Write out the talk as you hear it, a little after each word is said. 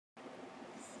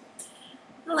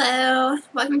Hello,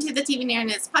 welcome to the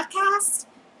TVNerdKnits podcast.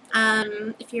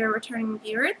 If you're a returning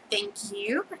viewer, thank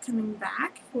you for coming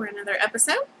back for another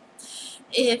episode.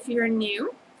 If you're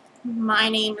new, my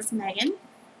name is Megan.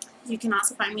 You can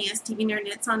also find me as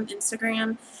TVNerdKnits on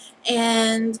Instagram,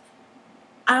 and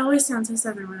I always sound so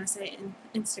southern when I say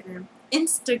Instagram.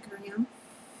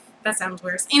 That sounds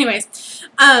worse. Anyways,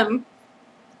 you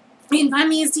can find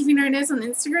me as TVNerdKnits on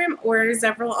Instagram or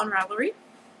Zevril on Ravelry.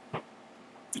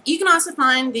 You can also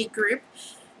find the group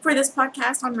for this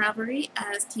podcast on Ravelry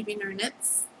as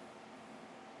TVNerdKnits.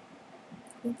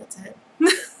 I think that's it.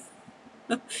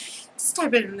 Just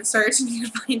type it in the search and you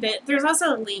can find it. There's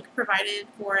also a link provided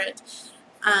for it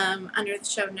under the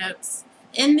show notes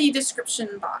in the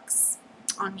description box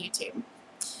on YouTube.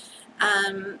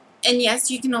 And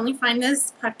yes, you can only find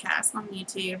this podcast on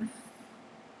YouTube.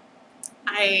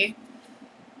 I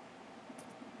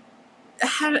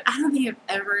don't think I've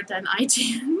ever done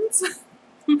iTunes.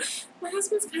 My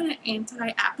husband's kind of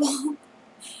anti-Apple.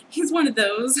 He's one of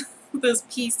those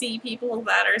PC people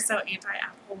that are so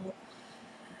anti-Apple,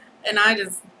 and I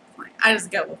just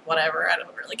go with whatever. I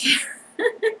don't really care.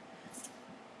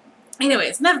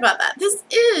 Anyways, enough about that. This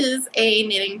is a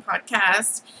knitting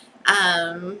podcast,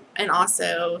 and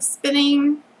also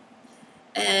spinning,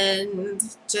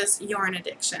 and just yarn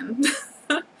addiction.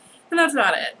 And that's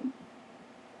about it.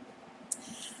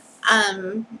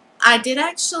 I did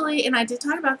actually, and I did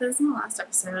talk about this in the last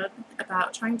episode,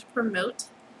 about trying to promote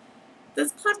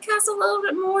this podcast a little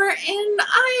bit more, and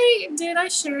I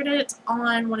shared it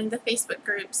on one of the Facebook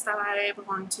groups that I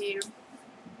belong to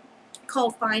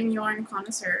called Fine Yarn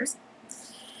Connoisseurs.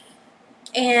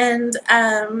 And,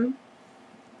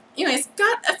 anyways,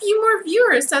 got a few more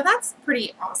viewers, so that's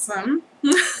pretty awesome.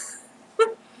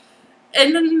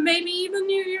 And then maybe the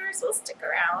new viewers will stick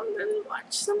around and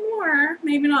watch some more.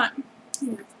 Maybe not.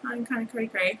 Yeah, I'm kind of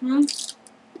cray-cray.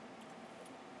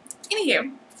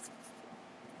 Anywho,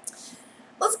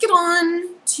 let's get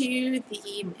on to the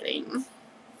knitting.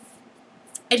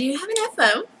 I do have an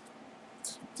FO.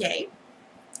 Yay.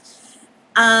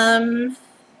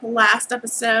 Last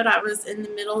episode I was in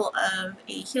the middle of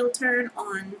a heel turn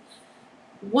on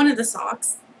one of the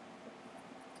socks.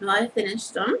 Well, I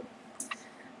finished them.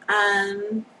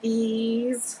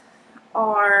 These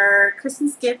are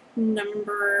Christmas gift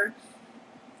number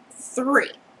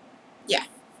 3. Yeah.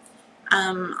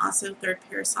 Also third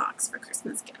pair of socks for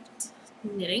Christmas gift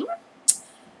knitting.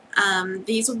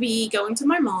 These will be going to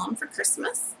my mom for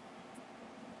Christmas.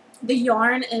 The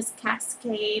yarn is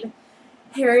Cascade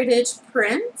Heritage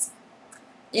Prints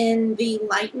in the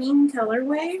Lightning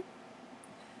colorway.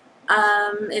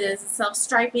 It is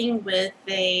self-striping with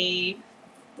a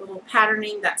little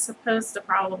patterning that's supposed to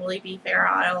probably be Fair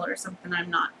Isle or something. I'm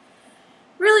not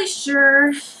really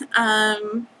sure.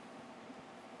 I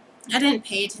didn't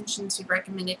pay attention to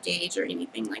recommended gauge or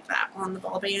anything like that on the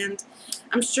ball band.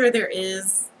 I'm sure there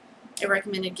is a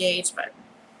recommended gauge, but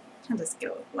I'll just go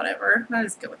with whatever. I'll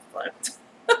just go with the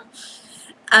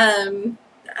flow.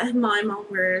 My mom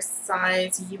wears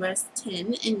size US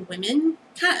 10 in women.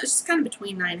 Just kind of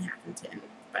between 9.5 and 10.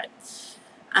 But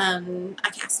I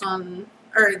cast on,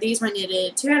 or these were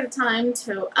knitted 2 at a time,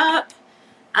 toe up.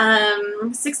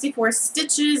 64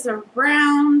 stitches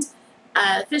around.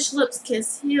 Fish lips,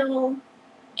 kiss heel,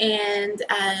 and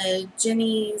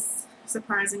Jenny's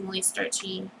surprisingly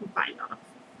stretchy bind off.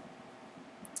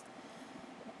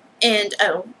 And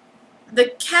oh,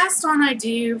 the cast on I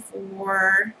do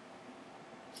for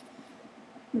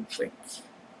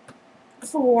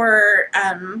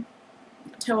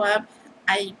toe up,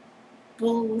 I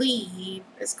believe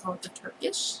is called the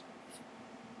Turkish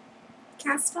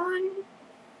cast on.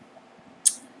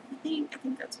 I think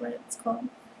that's what it's called.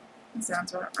 That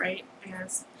sounds about right, I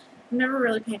guess. I've never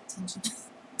really paid attention to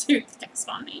the cast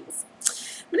on names.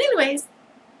 But anyways,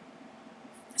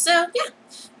 so yeah,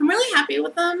 I'm really happy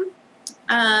with them.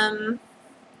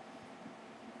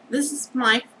 This was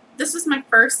my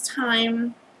first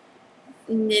time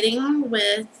knitting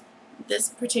with this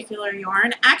particular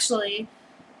yarn. Actually,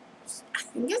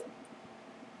 I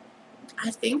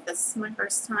think this is my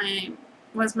first time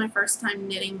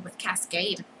knitting with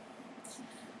Cascade.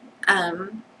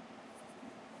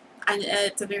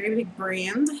 It's a very big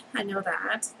brand. I know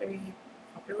that. Very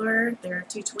popular. Their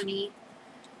 220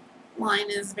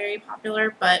 line is very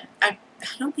popular, but I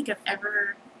don't think I've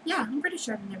ever, yeah, I'm pretty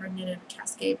sure I've never knitted a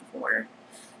Cascade before.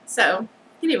 So,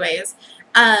 anyways,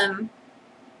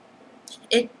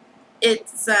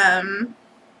 it's, oh,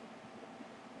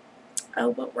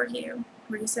 what were you?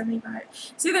 Were you 75?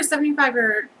 It's either 75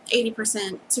 or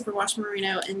 80% superwash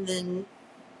merino, and then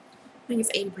I think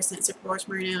it's 80% superwash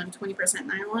merino and 20%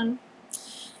 nylon.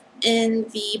 in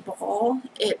the ball,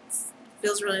 it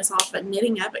feels really soft, but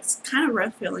knitting up, it's kind of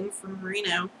rough feeling from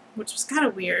Merino, which was kind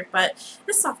of weird, but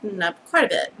it softened up quite a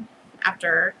bit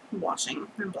after washing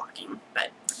and blocking.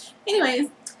 But anyways,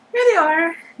 here they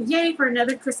are. Yay for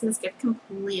another Christmas gift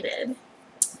completed.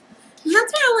 And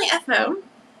that's my only FO.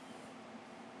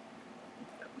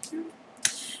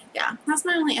 Yeah, that's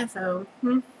my only FO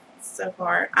so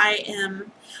far. I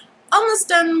am almost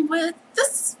done with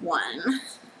this one,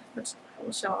 which I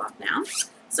will show off now.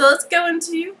 So let's go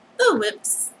into the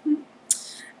whips.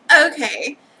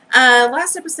 Okay,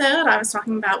 last episode I was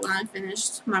talking about when I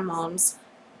finished my mom's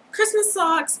Christmas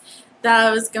socks that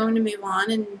I was going to move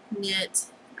on and knit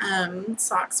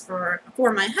socks for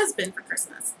my husband for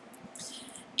Christmas.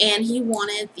 And he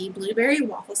wanted the Blueberry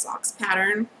Waffle Socks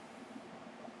pattern,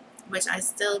 which I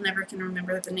still never can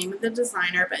remember the name of the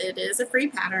designer, but it is a free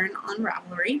pattern on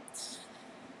Ravelry.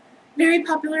 Very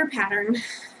popular pattern.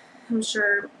 I'm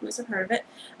sure most have heard of it.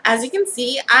 As you can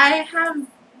see, I've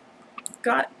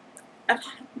gotten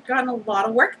a lot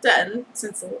of work done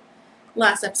since the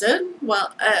last episode.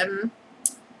 Well,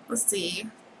 let's see.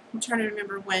 I'm trying to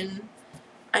remember when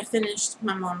I finished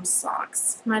my mom's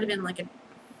socks. Might have been like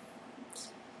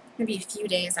maybe a few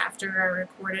days after I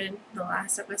recorded the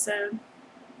last episode.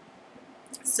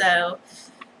 So,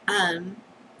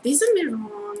 these have moved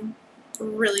along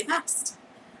really fast.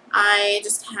 I'm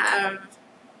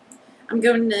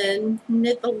going to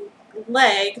knit the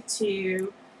leg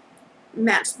to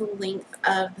match the length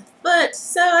of the foot.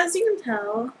 So as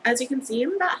you can see,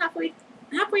 I'm about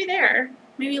halfway there.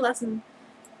 Maybe less than,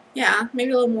 yeah,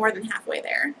 maybe a little more than halfway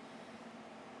there.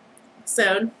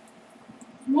 So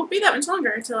it won't be that much longer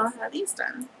until I'll have these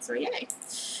done. So yay.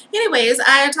 Anyways,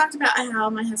 I talked about how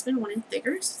my husband wanted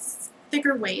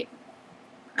thicker weight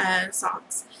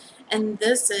socks, and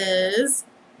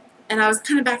and I was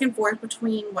kind of back and forth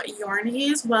between what yarn to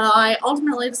use. Well, I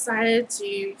ultimately decided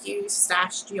to use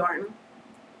stashed yarn.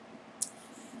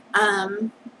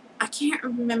 I can't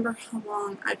remember how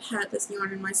long I've had this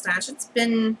yarn in my stash. It's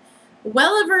been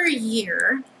well over a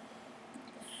year.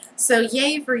 So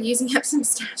yay for using up some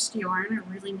stashed yarn. I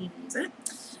really need to use it.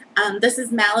 This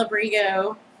is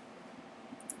Malabrigo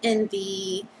in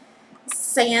the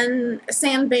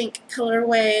Sandbank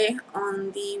colorway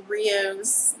on the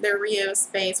their Rios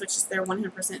base, which is their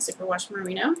 100% superwash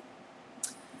merino.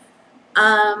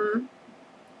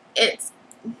 It's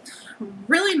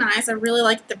really nice. I really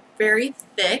like the very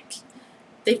thick.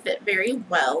 They fit very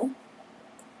well.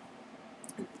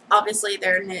 Obviously,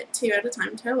 they're knit 2 at a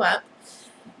time, toe up,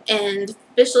 and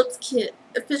fish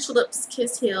lips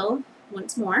kiss heel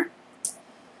once more.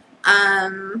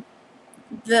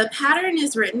 The pattern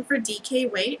is written for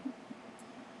DK weight,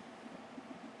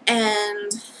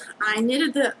 and I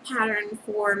knitted the pattern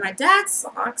for my dad's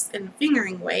socks in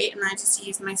fingering weight, and I just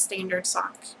used my standard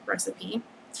sock recipe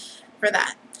for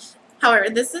that. However,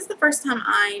 this is the first time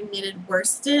I knitted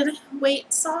worsted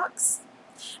weight socks.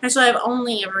 Actually, I've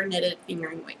only ever knitted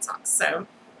fingering weight socks, so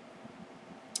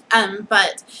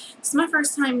but this is my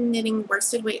first time knitting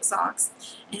worsted weight socks,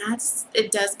 and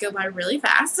it does go by really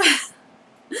fast.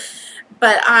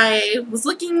 But I was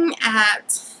looking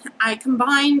at, I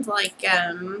combined like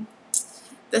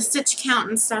the stitch count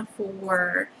and stuff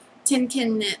for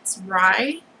TVNerdKnits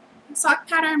Rye sock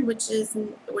pattern, which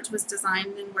was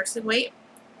designed in worsted weight.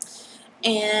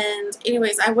 And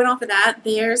anyways, I went off of that.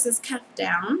 Theirs is cuffed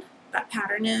down. That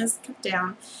pattern is cuffed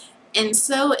down, and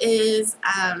so is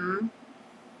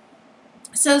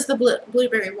the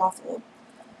Blueberry Waffle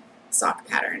sock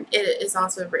pattern. It is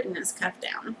also written as cuffed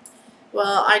down.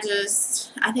 Well, I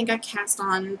think I cast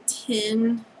on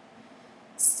 10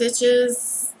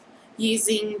 stitches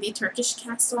using the Turkish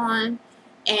cast on,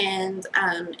 and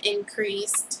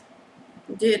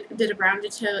did a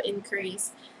rounded toe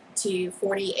increase to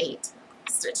 48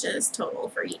 stitches total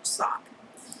for each sock.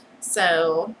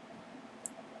 So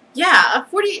yeah,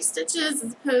 48 stitches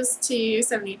as opposed to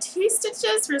 72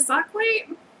 stitches for sock weight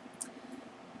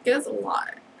goes a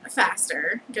lot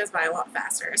faster. It goes by a lot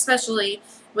faster, especially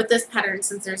with this pattern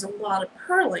since there's a lot of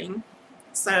purling.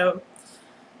 So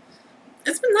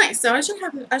it's been nice. So I should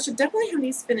definitely have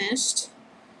these finished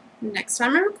next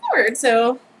time I record.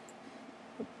 So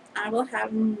I will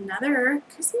have another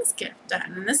Christmas gift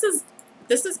done, and this is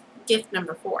gift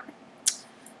number 4.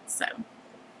 So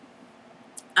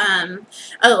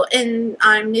oh, and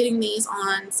I'm knitting these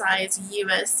on size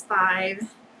US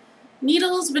 5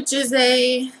 needles, which is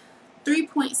a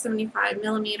 3.75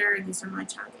 millimeter, and these are my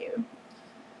Chowgu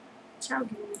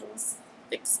needles,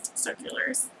 fixed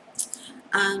circulars,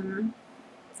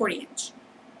 40 inch.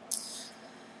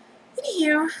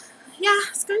 Anywho, yeah,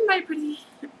 it's going by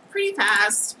pretty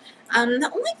fast.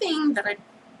 The only thing that I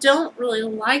don't really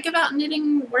like about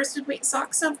knitting worsted weight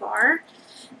socks so far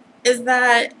is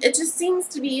that it just seems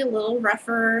to be a little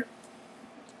rougher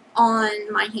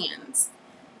on my hands.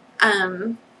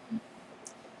 I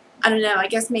don't know, I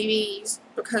guess maybe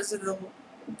because of the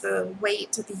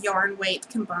weight, the yarn weight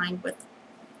combined with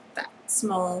that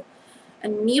small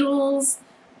needles,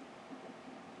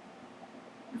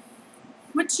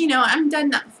 which, you know, I've done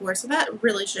that before, so that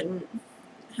really shouldn't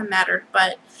have mattered,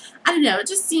 but I don't know, it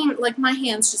just seemed like my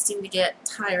hands just seem to get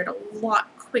tired a lot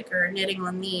quicker knitting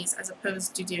on these as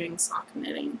opposed to doing sock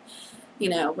knitting, you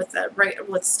know, with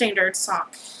with standard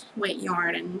sock weight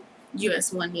yarn and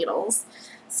US 1 needles.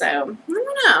 So, I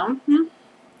don't know.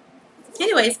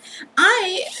 Anyways,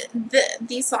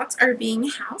 these socks are being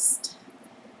housed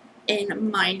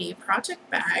in my new project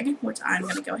bag, which I'm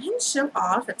going to go ahead and show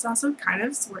off. It's also kind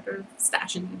of sort of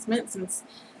stash enhancement since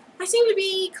I seem to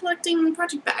be collecting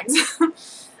project bags.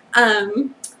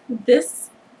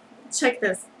 Check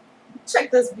this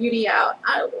beauty out.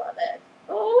 I love it.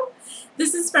 Oh,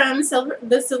 this is from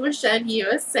the Silver Shed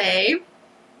USA,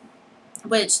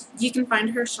 which you can find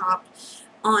her shop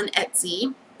on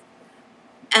Etsy.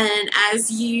 And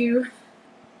as you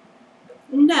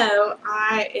know,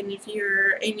 and if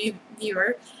you're a new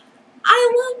viewer,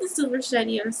 I love the Silver Shed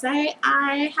USA.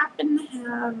 I happen to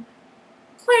have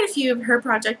quite a few of her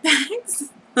project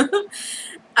bags.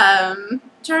 Trying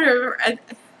to remember, I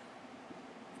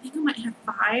think I might have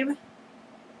five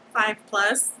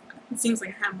plus. It seems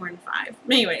like I have more than 5.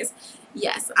 But anyways,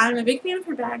 yes, I'm a big fan of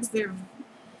her bags. They're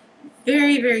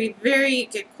very, very, very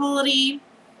good quality,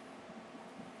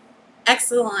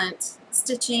 excellent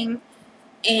stitching,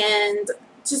 and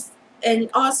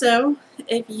also,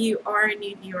 if you are a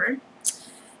new viewer,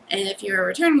 and if you're a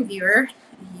returning viewer,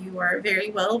 you are very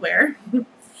well aware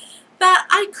that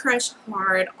I crush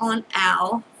hard on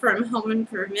Al from Home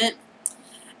Improvement.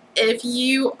 If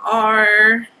you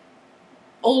are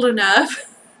old enough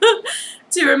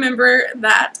to remember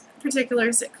that particular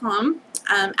sitcom,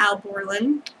 Al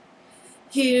Borland,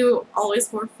 who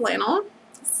always wore flannel.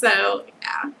 So,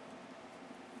 yeah.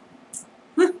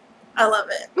 I love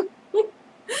it.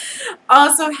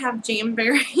 Also have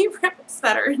jamberry wraps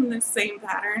that are in the same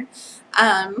pattern.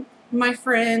 My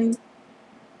friend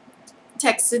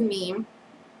texted me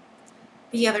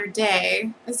the other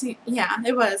day. Yeah,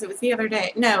 it was the other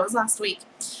day. No, it was last week.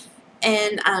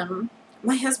 And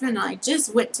my husband and I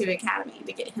just went to Academy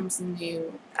to get him some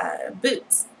new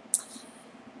boots.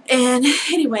 And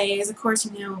anyways, of course,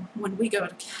 you know, when we go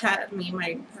to Academy,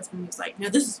 my husband was like, no,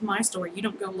 this is my store. You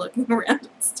don't go looking around and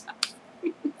stuff.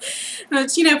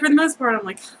 But, you know, for the most part, I'm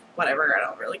like, whatever, I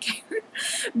don't really care.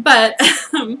 But,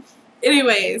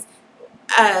 anyways,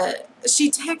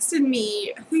 she texted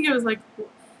me, I think it was like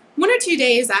 1 or 2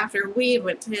 days after we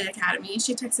went to Academy,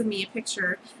 she texted me a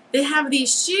picture. They have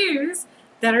these shoes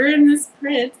that are in this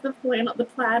print, the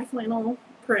plaid flannel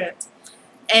print.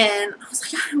 And I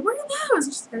was like, where are those?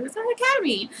 And she said, it was at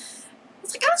Academy. I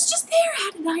was like, I was just there.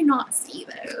 How did I not see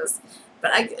those?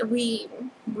 But we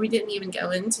didn't even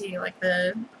go into like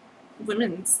the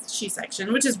women's shoe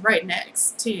section, which is right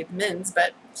next to the men's.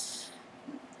 But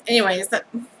anyways, that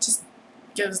just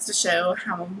goes to show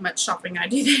how much shopping I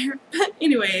do there. But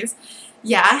anyways,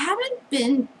 yeah, I haven't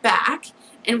been back,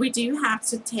 and we do have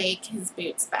to take his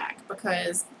boots back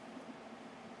because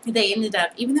they ended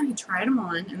up, even though he tried them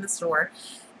on in the store,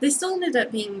 they still ended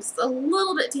up being just a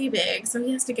little bit too big, so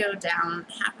he has to go down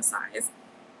half a size.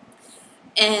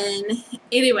 And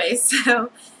anyway,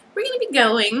 so we're going to be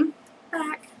going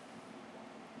back,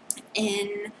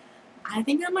 and I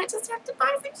think I might just have to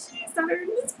buy some shoes that are in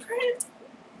this print.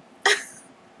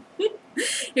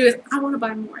 I want to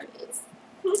buy more of these.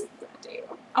 I do.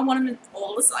 I want them in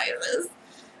all the sizes.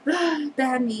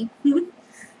 Bad me.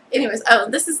 Anyways, oh,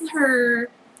 this is her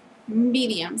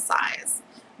medium size,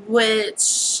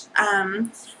 which,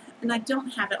 and I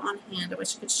don't have it on hand. I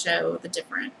wish I could show the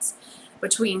difference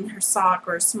between her sock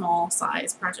or small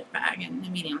size project bag and the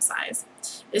medium size.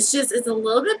 It's a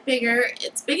little bit bigger.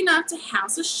 It's big enough to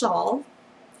house a shawl,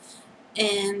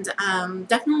 and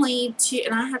definitely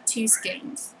and I have 2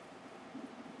 skeins.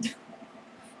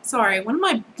 Sorry, one of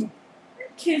my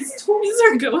kids' toys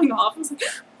are going off. I was like,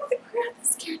 oh the crap, that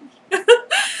scared me.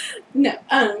 No,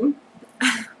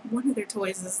 one of their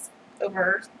toys is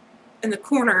over in the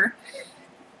corner,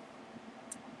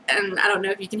 and I don't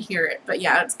know if you can hear it, but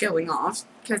yeah, it's going off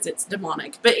because it's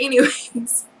demonic. But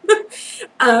anyways,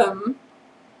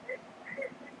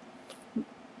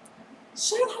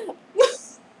 shut up.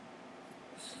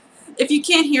 If you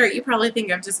can't hear it, you probably think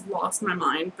I've just lost my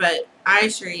mind, but I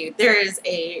assure you, there is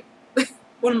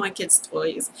one of my kids'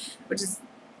 toys, which is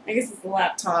I guess it's the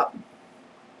laptop.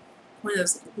 One of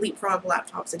those leapfrog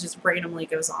laptops that just randomly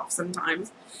goes off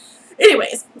sometimes.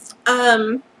 Anyways,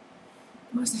 what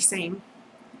was I saying?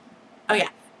 Oh yeah,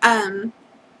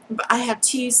 but I have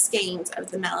 2 skeins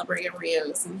of the Malabrigo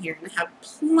Rios in here, and I have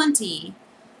plenty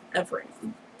of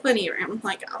room. Plenty of room.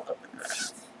 Like, I'll open it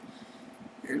up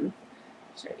and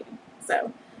show you.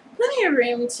 So, plenty of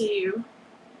room to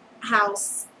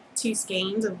house 2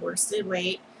 skeins of worsted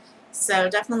weight. So,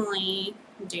 definitely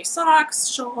do socks,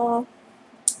 shawl.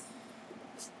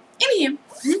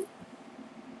 Anywho,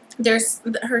 there's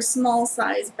her small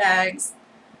size bags.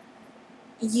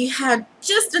 You had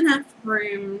just enough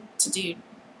room to do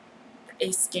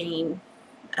a skein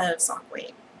of sock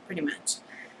weight, pretty much,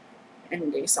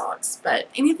 and do socks. But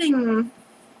anything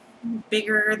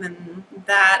bigger than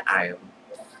that, I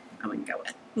wouldn't go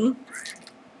with.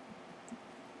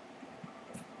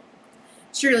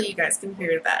 Surely you guys can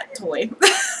hear that toy.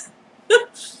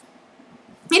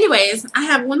 Anyways, I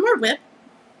have one more whip.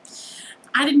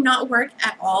 I did not work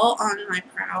at all on my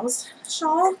Prowes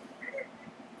shawl.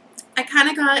 I kind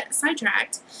of got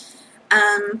sidetracked.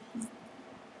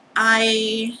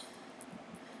 I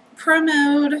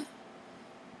promoted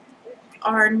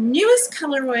our newest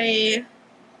colorway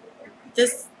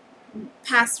this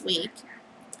past week.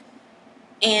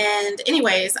 And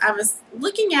anyways, I was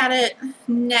looking at it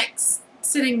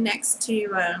sitting next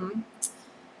to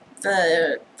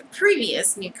the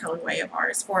previous new colorway of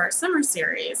ours for our summer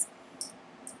series.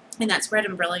 And that's Red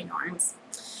Umbrella yarns.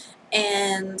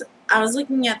 And I was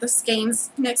looking at the skeins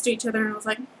next to each other and I was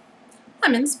like,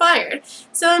 I'm inspired.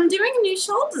 So I'm doing a new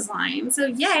shawl design. So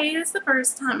yay, it's the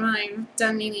first time I've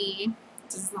done any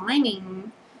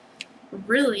designing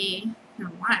really in a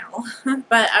while.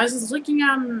 But I was just looking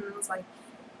at them and I was like,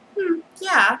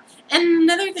 yeah. And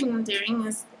another thing I'm doing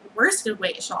is worsted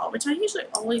weight shawl, which I usually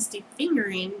always do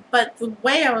fingering, but the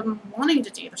way I'm wanting to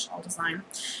do the shawl design,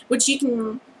 which you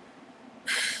can,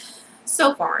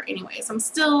 so far anyways, it's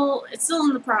still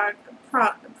in the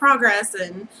progress,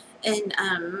 and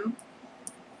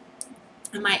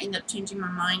I might end up changing my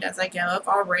mind as I go. I've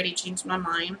already changed my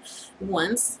mind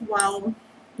once while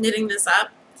knitting this up.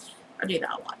 I do that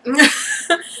a lot.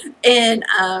 And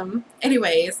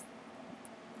anyways,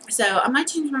 so I might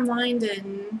change my mind,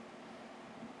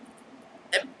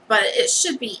 but it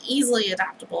should be easily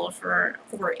adaptable for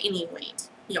any weight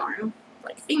yarn.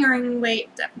 Like fingering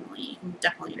weight, definitely do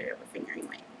it with fingering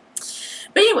weight.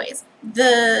 But anyways,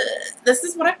 this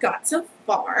is what I've got so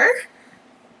far.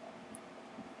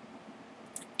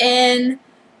 And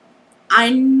I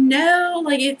know,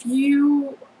 like, if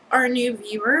you are a new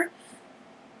viewer,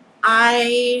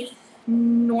 I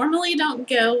normally don't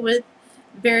go with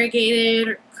variegated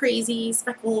or crazy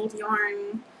speckled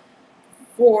yarn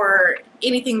for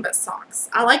anything but socks.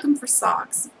 I like them for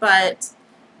socks, but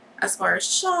as far as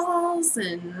shawls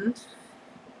and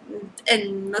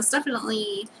most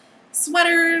definitely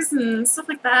sweaters and stuff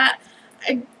like that,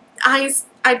 I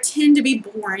tend to be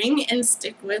boring and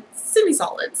stick with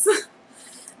semi-solids.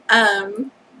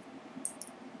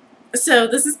 So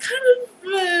this is kind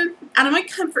of out of my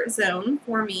comfort zone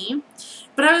for me,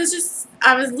 but I was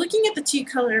looking at the 2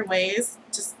 colorways,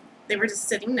 they were just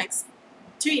sitting next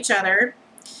to each other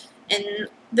in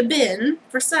the bin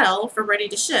for sale, for ready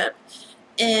to ship,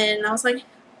 and I was like,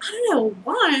 I don't know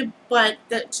why, but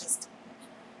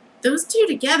those 2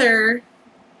 together,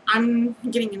 I'm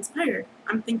getting inspired.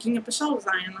 I'm thinking of a shawl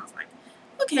design, and I was like,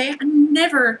 okay, I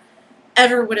never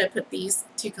ever would have put these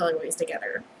 2 colorways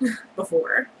together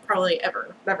before. Probably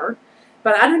ever.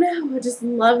 But I don't know, I just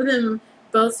love them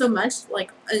both so much,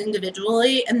 like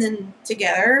individually and then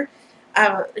together.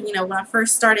 You know, when I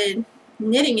first started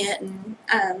knitting it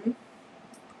and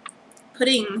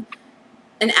putting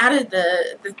and added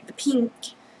the pink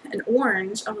and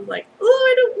orange, I was like, oh,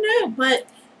 I don't know, but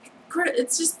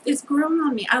it's grown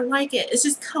on me. I like it. It's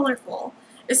just colorful.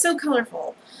 It's so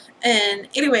colorful. And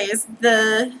anyways,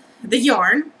 the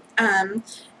yarn,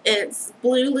 it's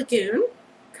Blue Lagoon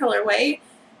colorway,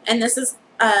 and this is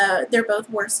they're both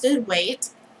worsted weight,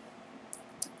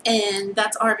 and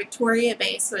that's our Victoria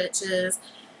base, which is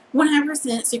 100%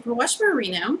 superwash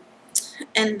merino,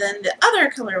 and then the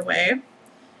other colorway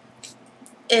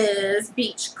is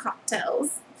Beach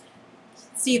Cocktails.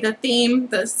 See the theme,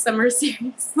 the summer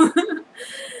series.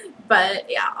 But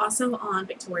yeah, also on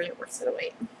Victoria worsted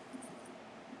weight.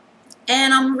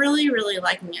 And I'm really, really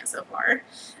liking it so far.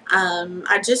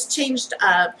 I just changed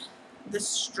up the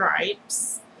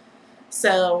stripes,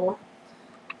 so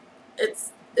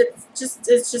it's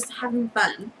just having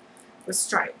fun with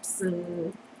stripes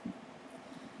and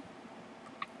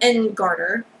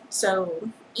garter. So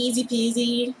easy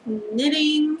peasy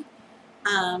knitting,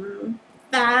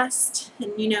 fast,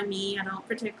 and you know me, I don't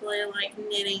particularly like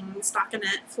knitting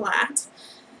stockinette flat.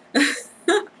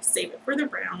 I save it for the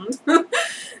round.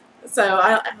 So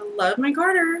I love my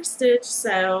garter stitch,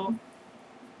 so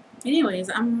anyways,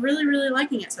 I'm really, really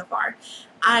liking it so far.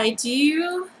 I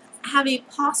do have a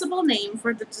possible name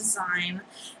for the design,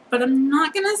 but I'm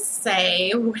not going to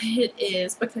say what it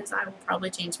is because I will probably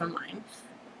change my mind.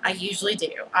 I usually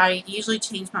do. I usually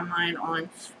change my mind on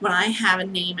when I have a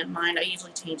name in mind. I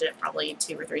usually change it probably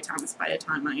 2 or 3 times by the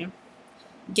time I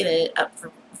get it up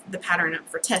for the pattern up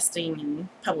for testing and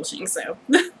publishing. So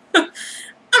I'm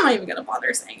not even going to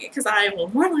bother saying it because I will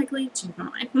more likely change my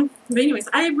mind. But anyways,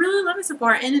 I really love it so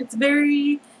far, and it's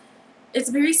very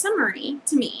summery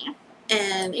to me.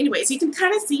 And anyways, you can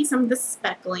kind of see some of the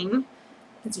speckling,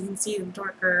 as you can see the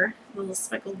darker little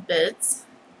speckled bits.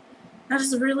 I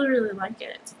just really, really like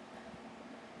it.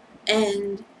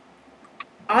 And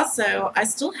also, I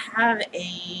still have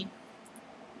a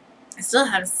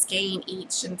skein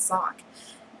each in sock,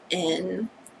 and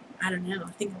I don't know,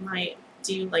 I think I might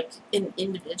do like an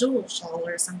individual shawl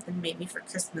or something maybe for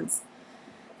Christmas.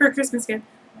 For a Christmas gift.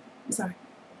 I'm sorry.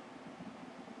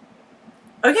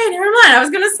 Okay, never mind. I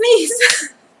was gonna sneeze.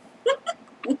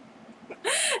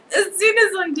 As soon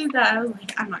as I did that, I was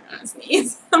like, I'm not gonna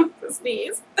sneeze. I'm gonna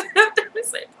sneeze after I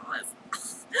say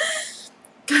pause.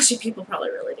 Gosh, you people probably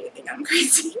really do think I'm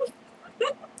crazy.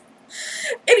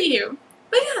 Anywho,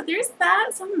 but yeah, there's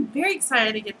that. So I'm very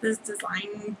excited to get this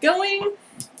design going.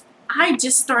 I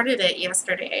just started it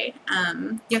yesterday.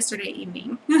 Yesterday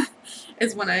evening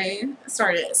is when I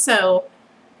started it. So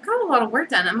I got a lot of work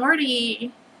done. I'm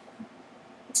already,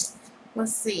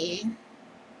 let's see,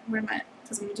 where am I?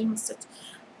 Because I'm doing stitch.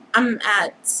 I'm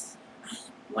at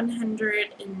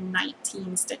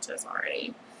 119 stitches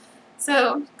already.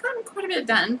 So gotten quite a bit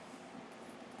done.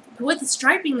 But with the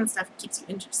striping and stuff, it keeps you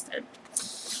interested.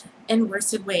 And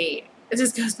worsted weight, it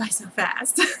just goes by so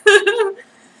fast.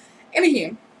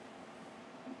 Anywho.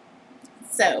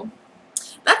 So,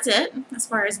 that's it as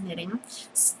far as knitting.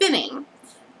 Spinning.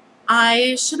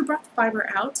 I should have brought the fiber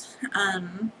out,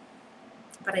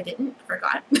 but I didn't. I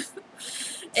forgot.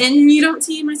 And you don't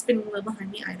see my spinning wheel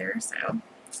behind me either, so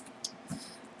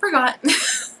forgot.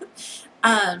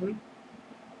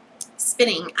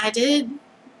 Spinning. I did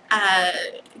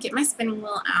get my spinning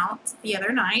wheel out the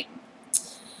other night,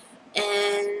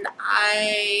 and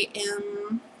I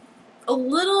am a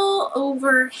little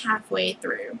over halfway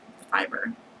through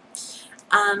fiber.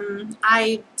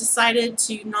 I decided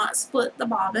to not split the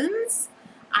bobbins.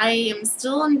 I am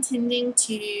still intending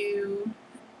to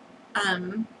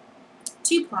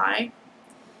two-ply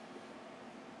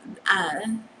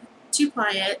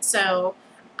it, so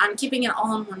I'm keeping it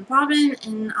all in one bobbin,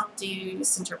 and I'll do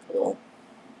center pull,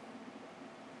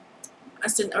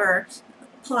 or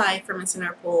ply from a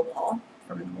center pull ball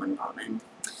from one bobbin.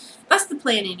 That's the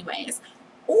plan anyways.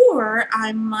 Or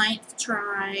I might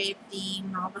try the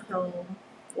Navajo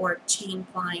or chain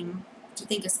plying, which I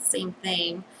think is the same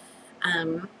thing.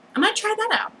 I might try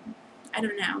that out. I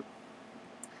don't know.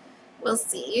 We'll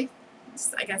see.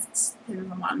 I guess it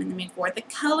depends on what I'm in the mood for. The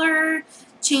color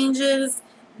changes.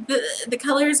 The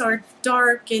colors are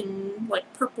dark and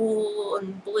like purple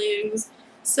and blues,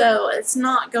 so it's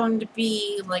not going to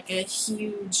be like a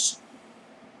huge.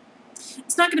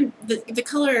 It's not going to, the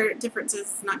color difference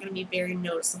is not going to be very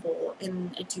noticeable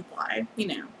in a two-ply, you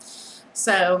know.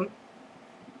 So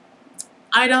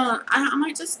I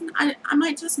might just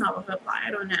Navajo ply.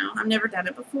 I don't know. I've never done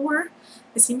it before.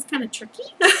 It seems kind of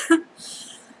tricky.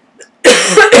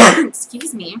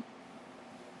 Excuse me.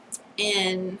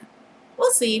 And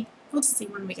we'll see. We'll just see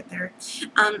when we get there.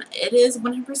 It is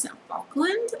 100%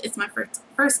 Falkland. It's my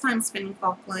first time spinning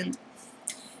Falkland.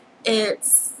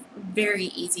 It's very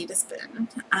easy to spin.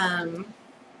 A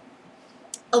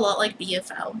lot like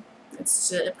BFL.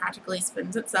 It practically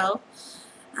spins itself.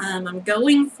 I'm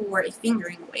going for a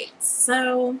fingering weight.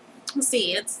 So we'll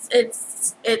see. It's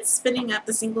spinning up.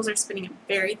 The singles are spinning up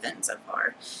very thin so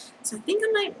far. So I think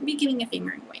I might be getting a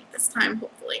fingering weight this time,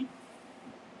 hopefully.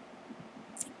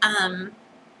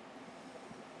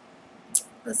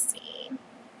 Let's see.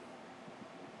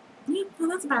 Yeah, well,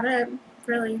 that's about it,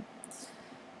 really.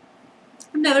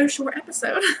 Another short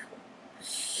episode.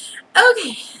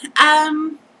 Okay,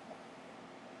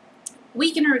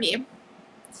 week in review.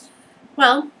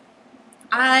 Well,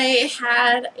 I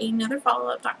had another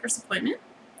follow-up doctor's appointment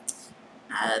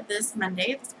this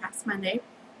past Monday.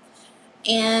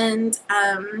 And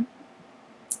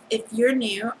if you're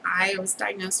new, I was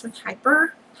diagnosed with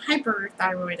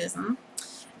hyperthyroidism.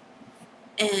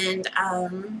 And I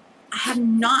have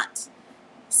not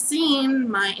seen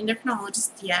my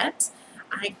endocrinologist yet.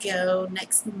 I go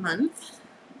next month.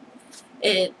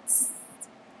 The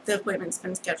appointment's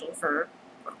been scheduled for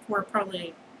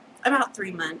probably about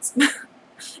 3 months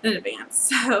in advance.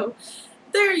 So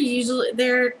they're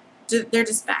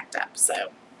just backed up.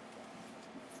 So,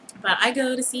 but I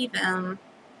go to see them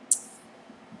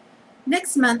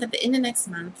next month, at the end of next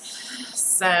month.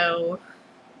 So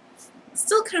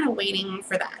still kind of waiting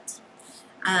for that.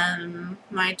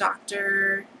 My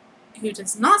doctor, who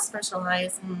does not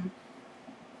specialize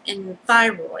in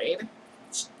thyroid,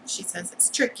 she says it's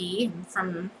tricky, and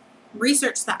from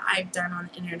research that I've done on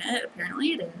the internet,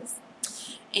 apparently it is.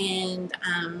 And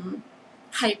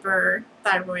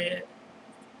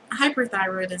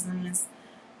hyperthyroidism is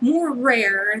more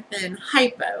rare than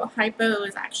hypo. Hypo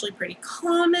is actually pretty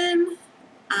common.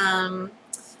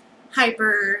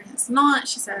 Hyper is not.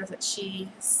 She says that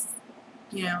she's,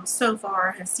 so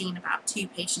far has seen about 2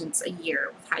 patients a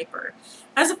year with hyper,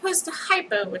 as opposed to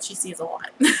hypo, which she sees a lot.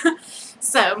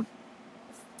 So,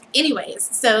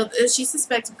 anyways, so she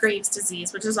suspects Graves'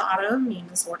 disease, which is an autoimmune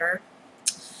disorder.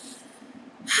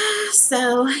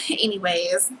 So,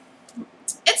 anyways,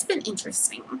 it's been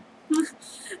interesting.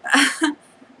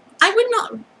 I would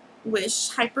not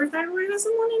wish hyperthyroidism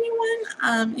on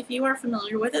anyone. If you are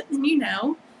familiar with it, then you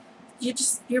know.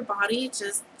 Your body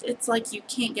it's like you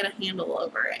can't get a handle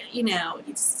over it.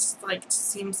 It's like, it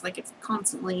seems like it's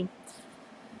constantly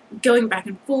going back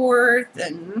and forth,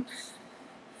 and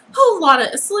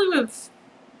a slew of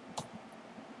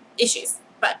issues.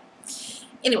 But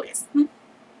anyways,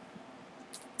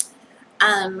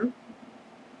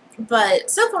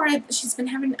 but so far she's been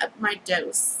having to up my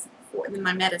dose for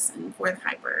my medicine for the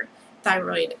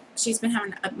hyperthyroid. She's been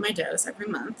having to up my dose every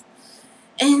month.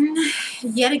 And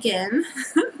yet again,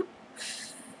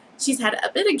 she's had to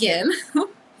up it again.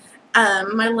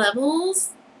 My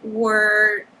levels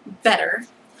have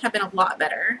been a lot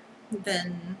better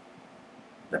than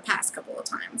the past couple of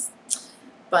times.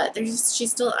 But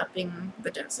she's still upping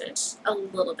the dosage a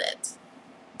little bit.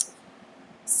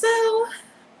 So,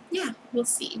 yeah, we'll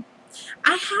see.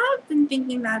 I have been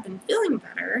thinking that I've been feeling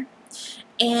better.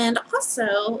 And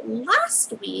also,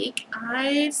 last week,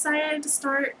 I decided to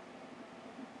start.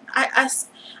 I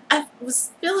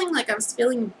was feeling like I was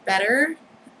feeling better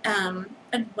and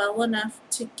well enough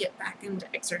to get back into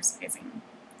exercising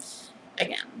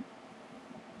again.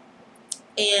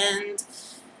 And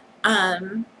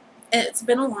it's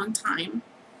been a long time.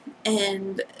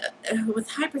 And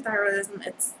with hyperthyroidism,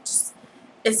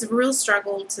 it's a real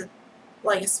struggle to,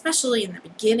 like, especially in the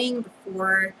beginning,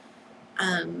 before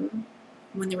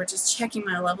when they were just checking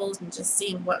my levels and just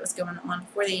seeing what was going on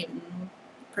before they even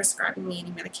prescribing me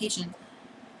any medication.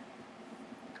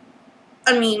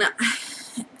 I mean,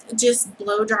 just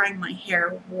blow drying my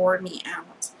hair wore me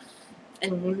out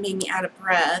and made me out of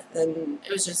breath, and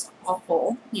it was just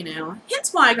awful,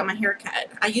 Hence why I got my hair cut.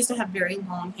 I used to have very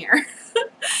long hair,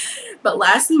 but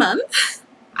last month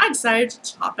I decided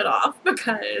to chop it off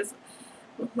because,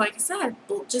 like I said,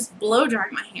 just blow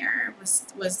drying my hair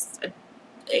was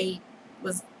a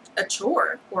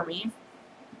chore for me.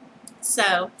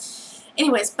 So,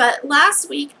 anyways, but last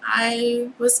week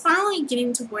I was finally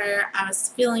getting to where I was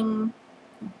feeling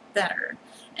better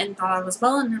and thought I was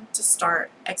well enough to start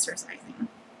exercising.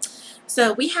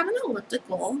 So we have an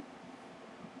elliptical,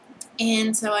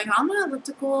 and so I got on my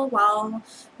elliptical while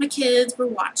my kids were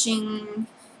watching,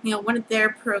 one of their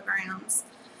programs,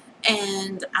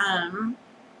 and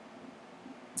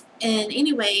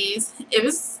anyways, it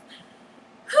was,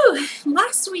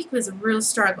 last week was a real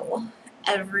struggle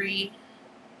every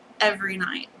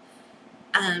night.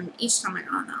 Each time I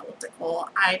got on the elliptical,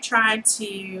 I tried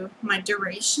to, my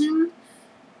duration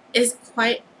is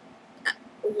quite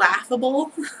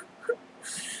laughable,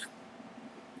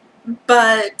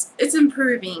 but it's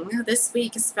improving. This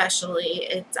week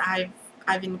especially, I've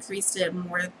increased it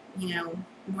more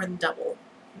than double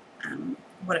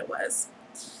what it was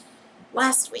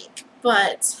last week.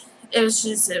 But it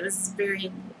was very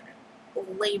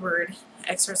labored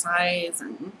exercise,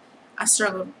 and I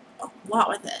struggled a lot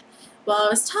with it. Well, I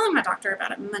was telling my doctor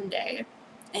about it Monday,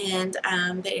 and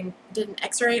they did an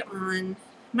x-ray on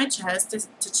my chest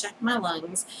to check my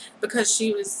lungs, because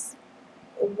she was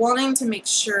wanting to make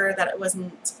sure that it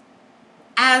wasn't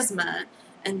asthma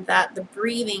and that the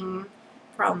breathing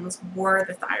problems were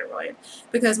the thyroid,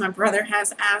 because my brother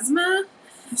has asthma,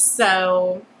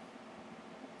 so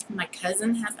my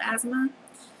cousin has asthma,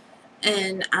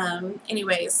 and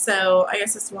anyways, so I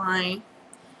guess that's why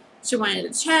she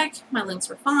wanted to check. My lungs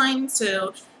were fine,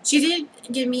 so she did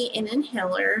give me an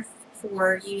inhaler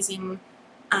for using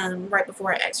right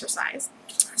before I exercise.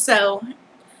 So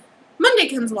Monday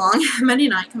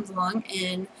night comes along,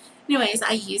 and Anyways,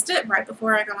 I used it right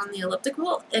before I got on the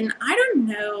elliptical, and I don't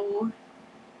know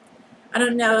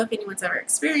if anyone's ever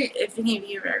experienced, if any of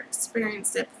you have ever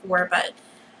experienced it before, but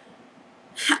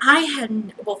I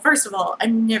hadn't, well, first of all, I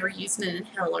never used an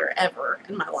inhaler ever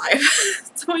in my life.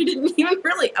 So I didn't even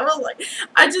really, I was like,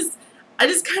 I just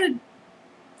kind of,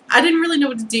 I didn't really know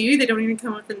what to do. They don't even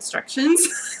come with instructions.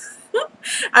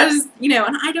 I just, you know,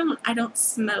 and I don't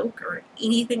smoke or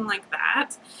anything like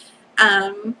that.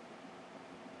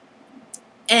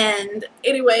 And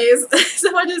anyways,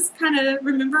 so I just kind of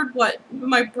remembered what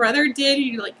my brother did.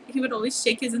 He would always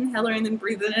shake his inhaler and then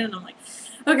breathe it in, and I'm like,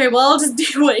 okay, well, I'll just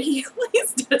do what he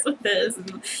always does with this.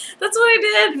 And that's what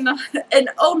I did. And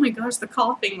oh my gosh, the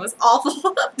coughing was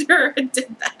awful after I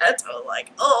did that. I was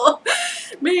like, oh.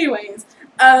 But anyways,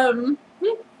 yeah,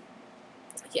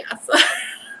 so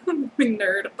I'm a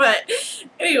nerd. But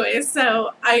anyways,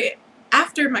 so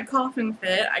after my coughing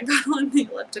fit, I got on the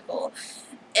elliptical.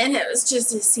 And it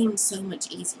seemed so much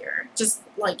easier. Just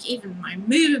like even my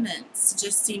movements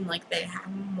just seemed like they had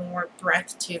more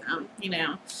breath to them, you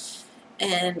know.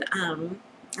 And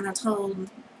I told,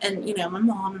 and you know, my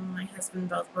mom and my husband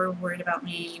both were worried about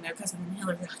me, you know, because of the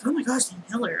inhaler. They're like, oh my gosh, the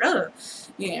inhaler,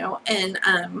 you know. And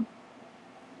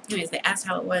anyways, they asked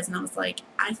how it was, and I was like,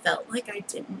 I felt like I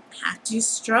didn't have to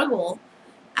struggle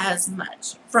as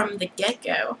much from the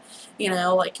get-go, you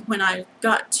know, like when I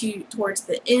got towards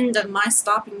the end of my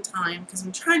stopping time, because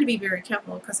I'm trying to be very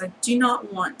careful because I do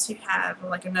not want to have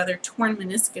like another torn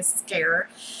meniscus scare,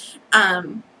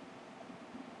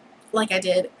 like I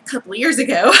did a couple of years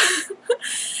ago.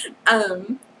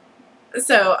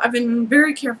 So I've been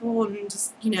very careful and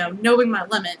just, you know, knowing my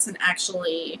limits and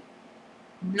actually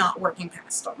not working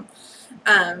past them.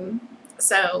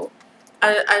 So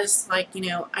I was like, you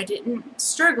know, I didn't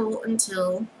struggle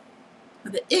until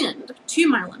the end to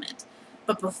my limit.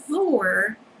 But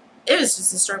before, it was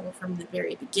just a struggle from the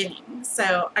very beginning.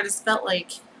 So I just felt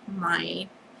like my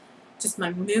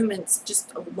movements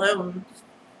just alone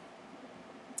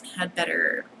had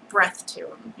better breath to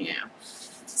them, you know.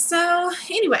 So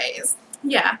anyways,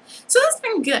 yeah. So that's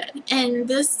been good.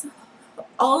 And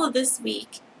all of this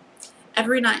week,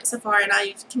 every night so far, and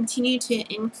I've continued to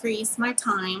increase my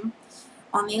time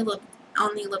on the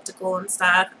elliptical and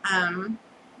stuff.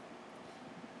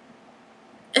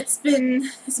 It's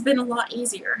been a lot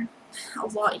easier,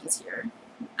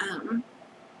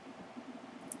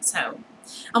 so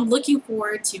I'm looking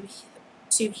forward to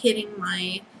hitting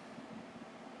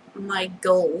my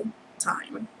goal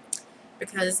time,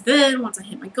 because then once I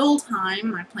hit my goal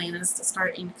time, my plan is to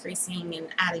start increasing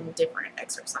and adding different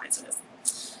exercises.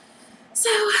 So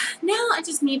now I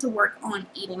just need to work on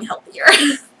eating healthier.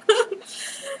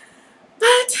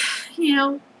 But, you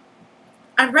know,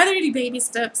 I'd rather do baby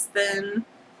steps than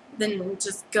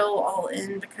just go all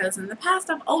in, because in the past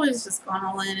I've always just gone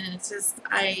all in, and it's just,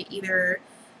 I either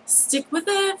stick with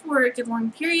it for a good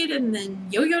long period and then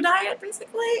yo-yo diet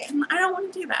basically, and I don't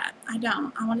want to do that. I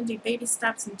want to do baby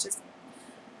steps and just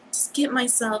get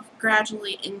myself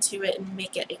gradually into it and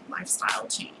make it a lifestyle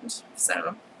change.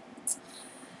 So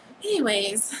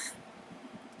anyways,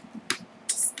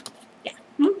 just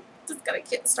gotta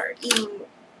start eating,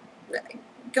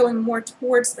 going more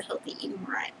towards the healthy eating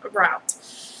route,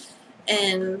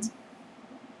 and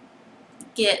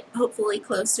get hopefully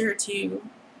closer to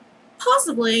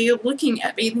possibly looking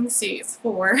at bathing suits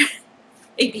for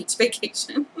a beach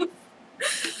vacation.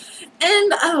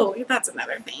 And oh, that's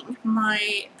another thing.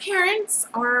 My parents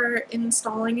are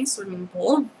installing a swimming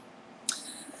pool.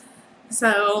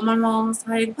 So my mom's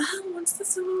like, well, once the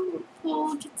swimming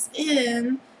pool gets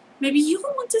in, maybe you'll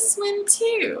want to swim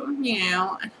too, you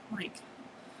know. And I'm like,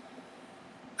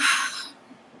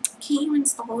 can't you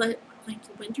install it like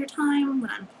wintertime when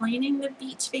I'm planning the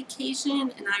beach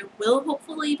vacation, and I will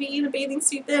hopefully be in a bathing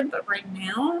suit then, but right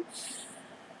now,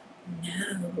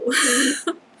 no.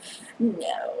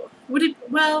 No.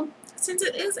 Well, since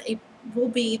it will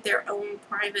be their own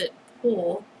private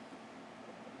pool,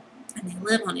 and they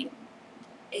live on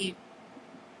a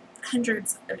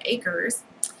hundreds of acres,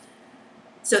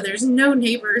 so there's no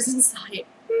neighbors in sight,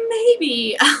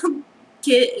 maybe I'll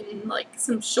get in like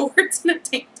some shorts and a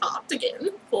tank top to get in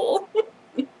the pool.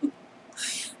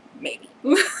 Maybe.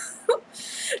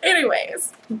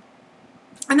 Anyways,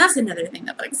 and that's another thing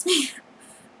that bugs me.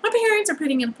 My parents are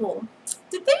putting in a pool.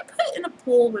 Did they put in a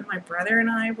pool when my brother and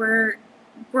I were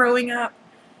growing up,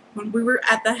 when we were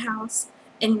at the house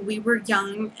and we were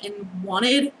young and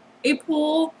wanted a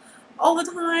pool all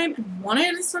the time and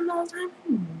wanted to swim all the time?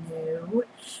 No.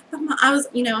 But I was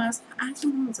asking Mom,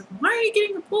 I was like, why are you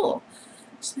getting a pool?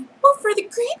 She's like, well, for the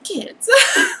grandkids.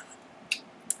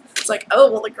 It's like,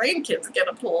 oh, well, the grandkids get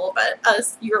a pool, but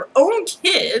us, your own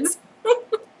kids,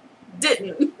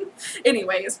 didn't.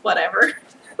 Anyways, whatever.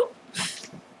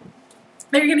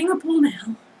 They're getting a pool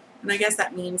now. And I guess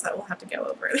that means that we'll have to go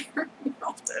over there more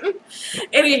often.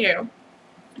 Anywho.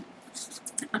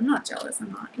 I'm not jealous,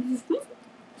 I'm not.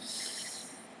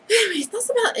 Anyways, that's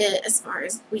about it as far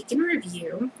as week in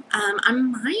review.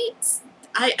 I've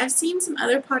seen some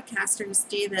other podcasters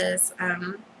do this.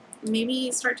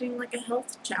 Maybe start doing like a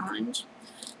health challenge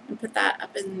and put that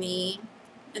up in the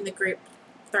group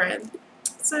thread.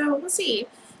 So we'll see.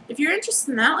 If you're interested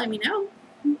in that, let me know.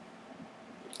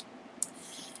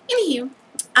 Anywho,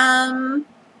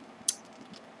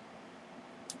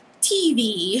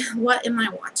 TV. What am I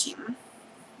watching?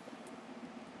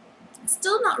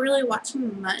 Still not really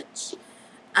watching much.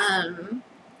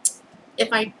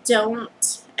 If I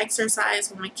don't exercise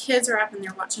when my kids are up and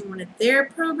they're watching one of their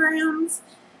programs,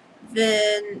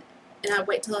 then, and I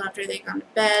wait till after they've gone to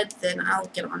bed, then I'll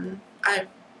get on,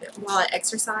 while I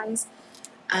exercise,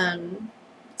 I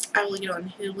will get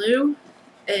on Hulu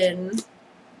and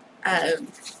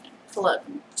pull up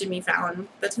Jimmy Fallon,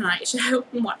 The Tonight Show,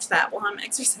 and watch that while I'm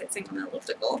exercising on the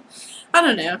elliptical. I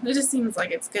don't know, it just seems like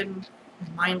it's good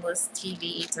mindless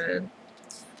TV to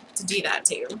do that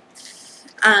too.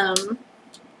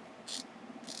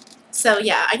 So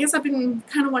yeah, I guess I've been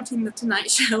kind of watching The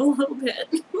Tonight Show a little bit.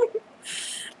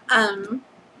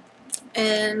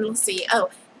 And let's see. Oh,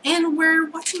 and we're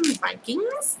watching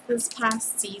Vikings this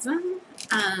past season.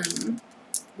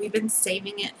 We've been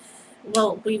saving it.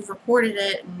 Well, we've recorded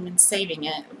it and been saving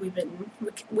it.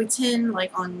 We tend,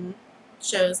 like, on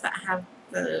shows that have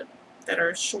that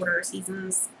are shorter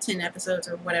seasons, 10 episodes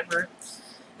or whatever,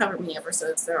 however many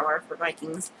episodes there are for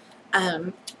Vikings.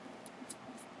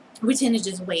 We tend to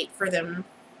just wait for them,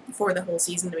 for the whole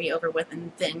season to be over with,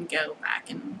 and then go back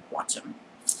and watch them.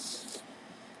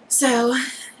 So,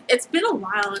 it's been a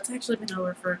while. It's actually been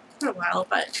over for quite a while,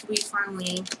 but we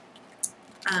finally,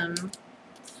 and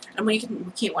we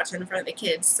can't watch it in front of the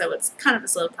kids, so it's kind of a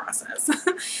slow process.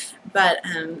 But,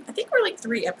 I think we're like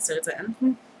 3 episodes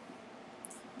in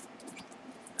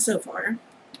so far.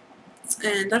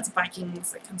 And that's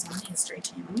Vikings that comes on the History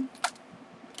Channel.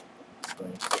 Yeah.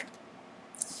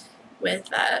 With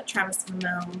Travis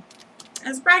Fimmel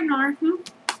as Ragnar.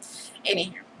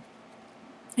 Anywho.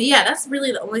 Yeah, that's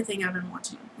really the only thing I've been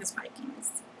watching is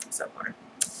Vikings so far.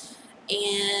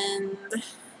 And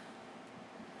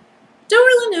don't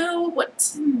really know what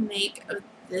to make of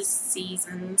this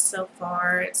season so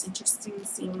far. It's interesting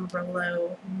seeing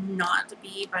Rollo not to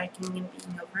be Viking and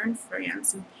being over in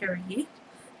France and Paris.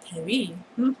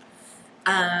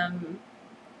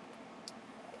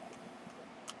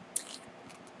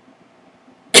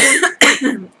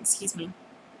 Excuse me.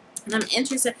 And I'm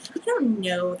interested. I don't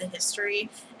know the history,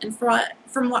 and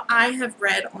from what I have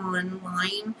read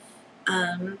online,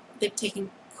 they've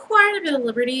taken quite a bit of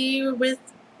liberty with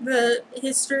the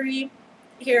history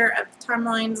here of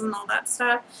timelines and all that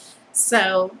stuff.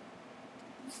 So,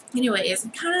 anyways, I'm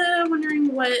kind of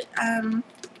wondering what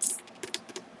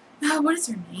is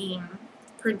her name?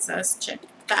 Princess chick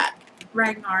that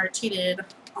Ragnar cheated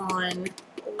on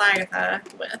Lagertha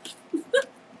with.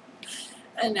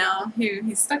 And now who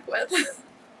he's stuck with.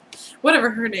 Whatever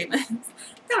her name is. I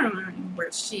don't remember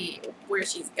where she's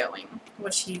going.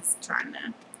 What she's trying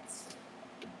to,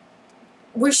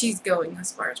 where she's going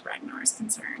as far as Ragnar is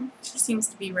concerned. She seems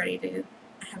to be ready to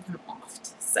have him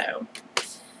offed. So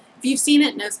if you've seen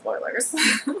it, no spoilers.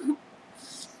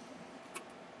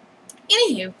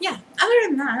 Anywho, yeah, other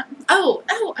than that, oh,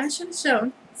 I should have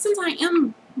shown, since I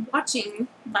am watching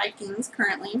Vikings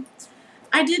currently,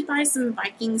 I did buy some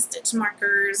Viking stitch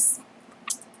markers,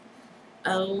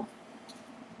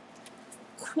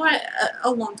 quite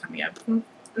a long time ago.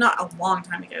 Not a long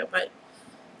time ago, but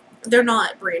they're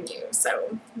not brand new,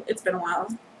 so it's been a while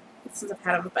since I've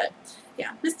had them, but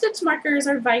yeah, the stitch markers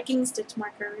are Viking stitch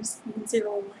markers. You can see the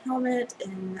little helmet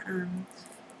and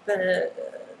the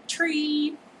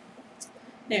tree.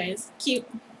 Anyways, cute.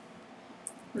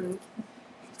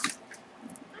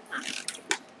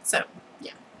 So,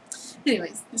 yeah.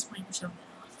 Anyways, just wanted to show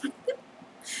that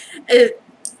off.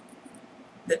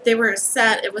 That they were a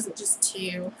set, it wasn't just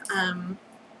 2.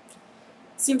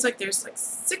 Seems like there's like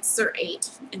 6 or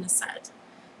 8 in a set.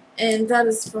 And that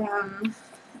is from,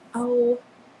 what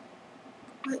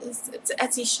is it? It's an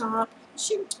Etsy shop.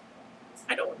 Shoot.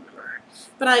 I don't remember.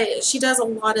 But she does a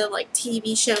lot of like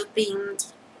TV show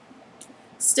themed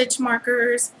stitch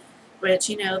markers, which,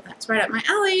 you know, that's right up my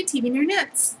alley,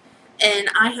 TVNerdKnits. And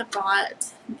I have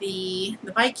bought the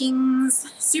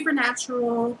Vikings,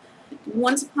 Supernatural,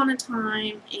 Once Upon a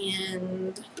Time,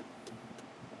 and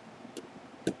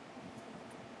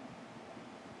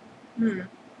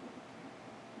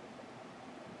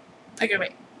Okay,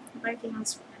 wait.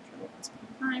 Vikings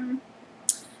time.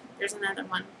 There's another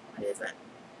one. What is it?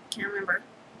 Can't remember.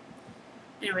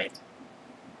 Anyway.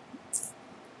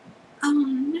 Oh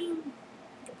no.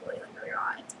 Completely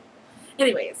forgot.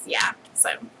 Anyways, yeah. So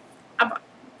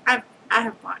I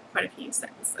have bought quite a few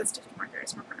sets of stitch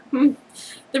markers from her.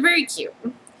 They're very cute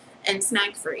and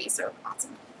snag free, so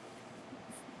awesome.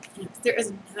 Anyways, there is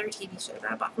another TV show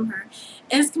that I bought from her,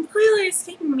 and it's completely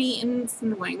escaping me, and it's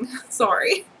annoying.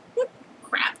 Sorry.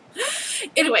 Crap.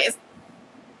 Anyways,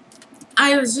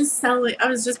 I was just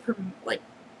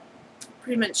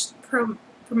pretty much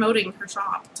promoting her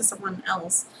shop to someone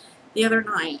else the other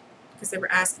night because they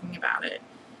were asking about it.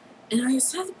 And I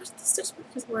said what the stitch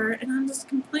markers were, and I'm just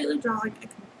completely drawing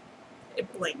a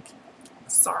blank.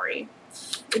 Sorry.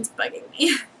 It's bugging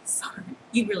me. Sorry.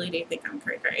 You really do think I'm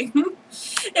cray-cray.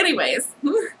 Anyways.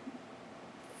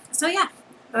 So yeah,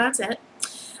 that's it.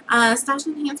 Stash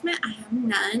enhancement, I have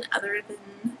none other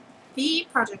than the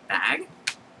project bag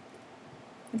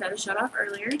that I showed off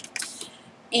earlier.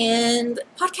 And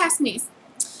podcast news.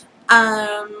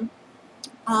 On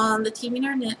the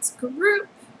TVNerdKnits group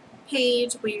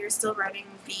page, we are still writing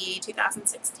the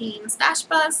 2016 Stash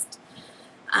Bust.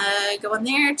 Go in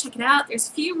there, check it out. There's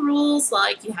a few rules,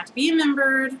 like you have to be a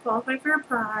member to qualify for a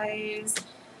prize.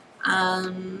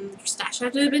 Your stash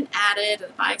had to have been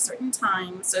added by a certain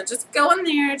time. So just go in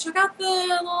there, check out the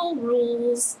little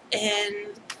rules,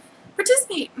 and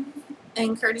participate. I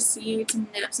encourage you to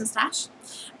knit up some stash.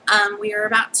 We are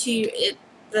about to,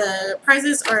 the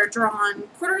prizes are drawn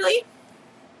quarterly,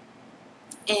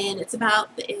 and it's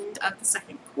about the end of the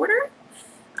second quarter.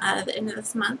 The end of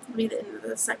this month will be the end of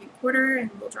the second quarter,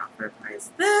 and we'll draw for a prize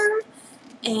then.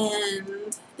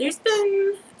 And there's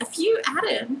been a few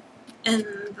added in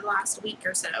the last week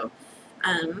or so.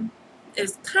 It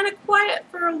was kind of quiet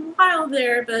for a while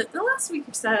there, but the last week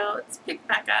or so, it's picked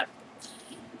back up.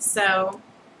 So,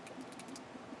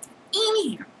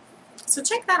 anyhow, so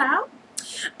check that out.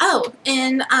 Oh,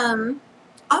 and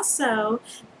also,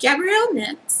 Gabrielle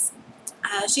Knits.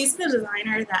 She's the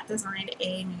designer that designed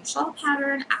a new shawl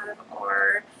pattern out of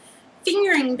our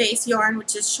fingering base yarn,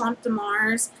 which is Champ de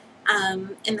Mars,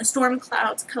 in the Storm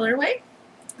Clouds colorway.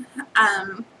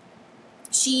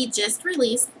 She just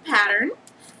released the pattern.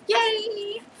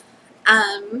 Yay!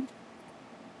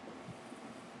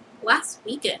 Last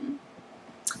weekend.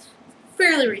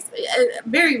 Fairly recently,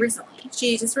 very recently,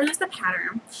 she just released the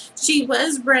pattern. She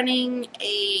was running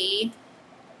a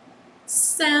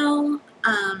sale.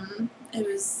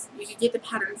 You could get the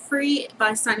pattern free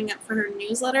by signing up for her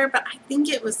newsletter, but I think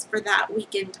it was for that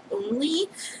weekend only.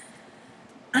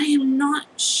 I am not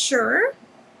sure,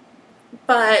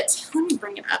 but let me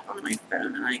bring it up on my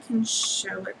phone and I can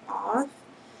show it off.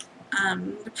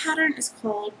 The pattern is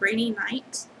called Rainy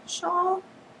Night Shawl.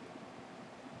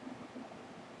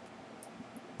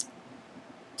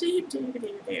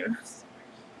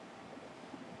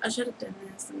 I should have done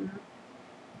this, and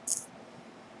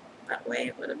that way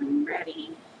it would have been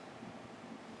ready.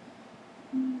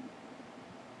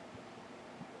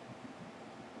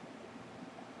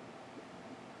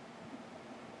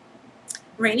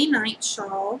 Rainy Night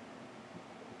Shawl.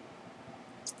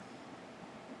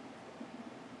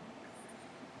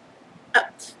 Oh,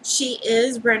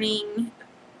 she's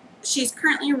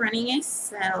currently running a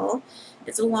sale.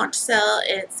 It's a launch sale.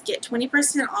 It's get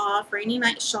 20% off Rainy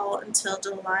Night Shawl until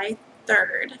July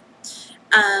 3rd.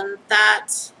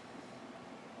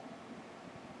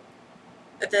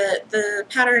 The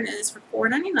pattern is for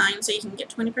 $4.99, so you can get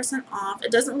 20% off.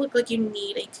 It doesn't look like you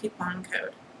need a coupon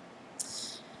code.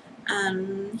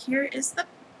 Here is the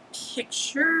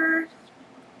picture.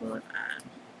 Pull it up.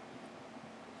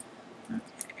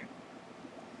 Okay.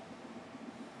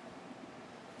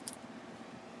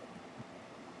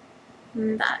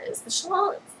 And that is the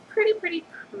shawl. It's pretty pretty.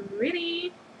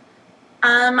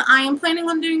 I am planning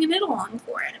on doing a knit along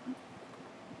for it.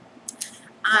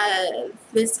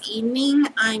 This evening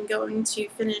I'm going to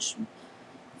finish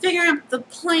figuring out the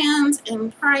plans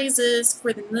and prizes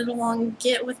for the knit along,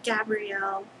 get with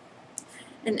Gabrielle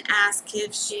and ask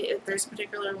if there's a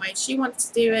particular way she wants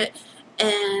to do it,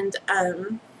 and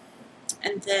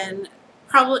then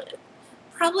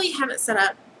probably have it set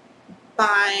up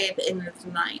by the end of the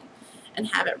night and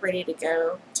have it ready to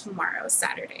go tomorrow,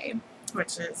 Saturday,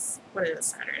 which is, what is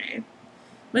Saturday?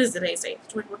 What is today's date?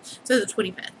 24th. So the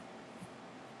 25th.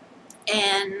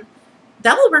 And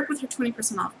that will work with her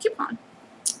 20% off coupon.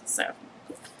 So,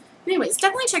 anyways,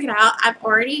 definitely check it out. I've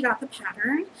already got the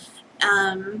pattern.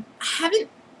 I haven't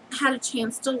had a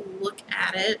chance to look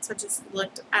at it, so I just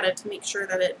looked at it to make sure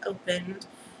that it opened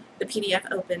the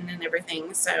PDF open and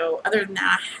everything. So other than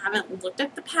that, I haven't looked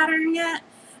at the pattern yet,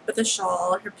 but the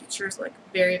shawl, her pictures look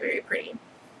very, very pretty.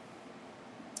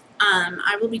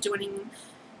 I will be joining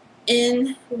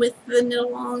in with the knit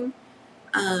along.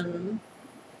 I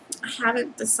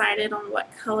haven't decided on what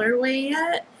colorway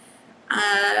yet.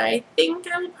 I think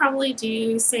I would probably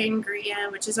do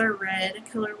Sangria, which is our red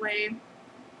colorway,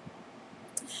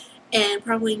 and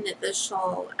probably knit this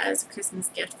shawl as a Christmas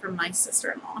gift from my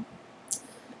sister-in-law.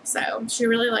 So she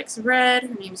really likes red.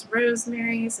 Her name's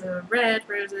Rosemary, so red,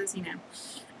 roses, you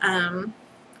know.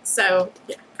 So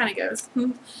yeah, kind of goes.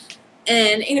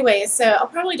 And anyway, so I'll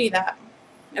probably do that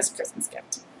as a Christmas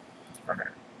gift for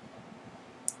her.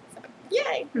 So,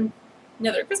 yay!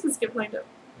 Another Christmas gift lined up.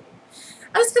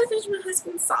 I was going to finish my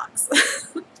husband's socks.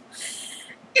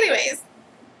 Anyways,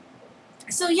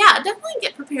 so yeah, definitely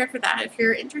get prepared for that if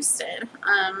you're interested.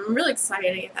 I'm really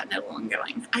excited to get that knit along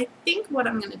going. I think what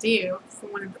I'm going to do for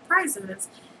one of the prizes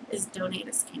is donate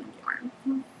a skein of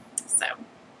yarn. So,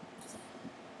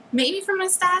 maybe from my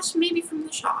stash, maybe from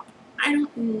the shop. I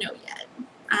don't know yet.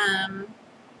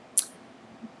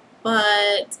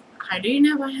 But I do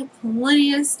know I have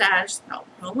plenty of stash that I'll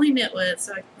probably knit with,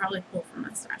 so I could probably pull from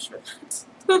my stash for that.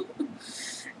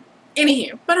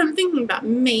 Anywho, but I'm thinking about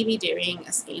maybe doing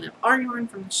a skein of our yarn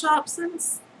from the shop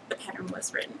since the pattern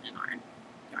was written in our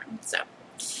yarn. So,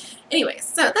 anyways,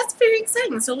 so that's very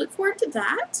exciting. So look forward to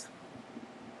that.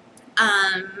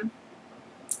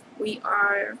 We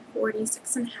are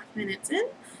 46.5 minutes in.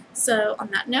 So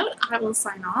on that note, I will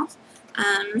sign off.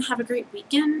 Have a great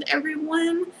weekend,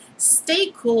 everyone.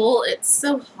 Stay cool. It's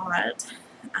so hot.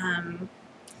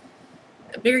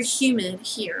 Very humid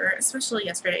here, especially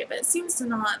yesterday, but it seems to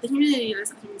not, the humidity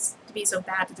doesn't seem to be so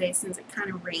bad today since it kind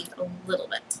of rained a little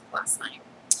bit last night.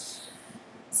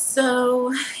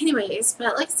 So, anyways,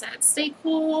 but like I said, stay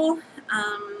cool.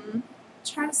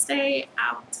 Try to stay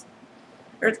out,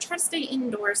 or try to stay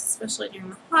indoors, especially during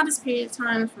the hottest period of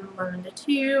time from 11 to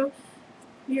 2.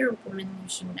 If you're a woman, you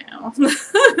should know.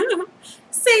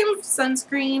 Same with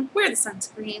sunscreen. Wear the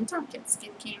sunscreen. Don't get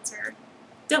skin cancer.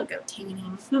 Don't go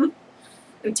tanning.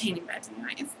 And tanning beds,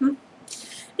 anyways.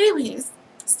 Anyways,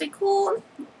 stay cool.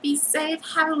 Be safe.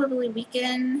 Have a lovely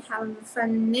weekend. Have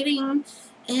fun knitting.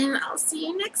 And I'll see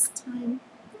you next time.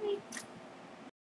 Bye.